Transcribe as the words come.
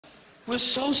We're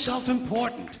so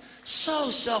self-important.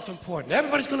 So self-important.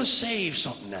 Everybody's going to save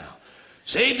something now.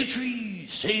 Save the trees,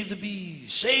 save the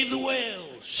bees, save the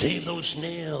whales, save those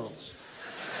snails.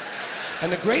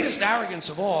 And the greatest arrogance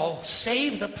of all,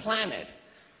 save the planet.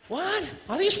 What?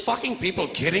 Are these fucking people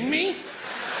kidding me?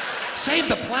 Save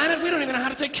the planet? We don't even know how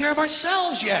to take care of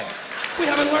ourselves yet. We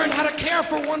haven't learned how to care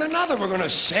for one another. We're going to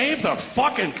save the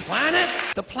fucking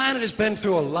planet? The planet has been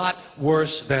through a lot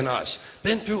worse than us.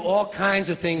 Been through all kinds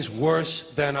of things worse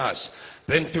than us.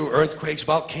 Been through earthquakes,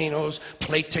 volcanoes,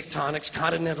 plate tectonics,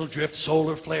 continental drift,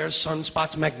 solar flares,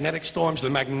 sunspots, magnetic storms, the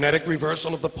magnetic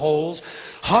reversal of the poles,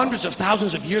 hundreds of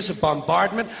thousands of years of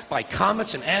bombardment by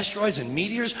comets and asteroids and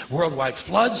meteors, worldwide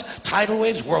floods, tidal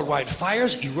waves, worldwide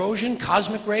fires, erosion,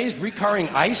 cosmic rays, recurring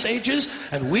ice ages,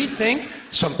 and we think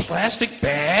some plastic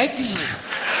bags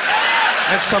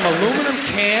and some aluminum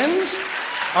cans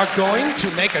are going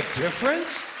to make a difference?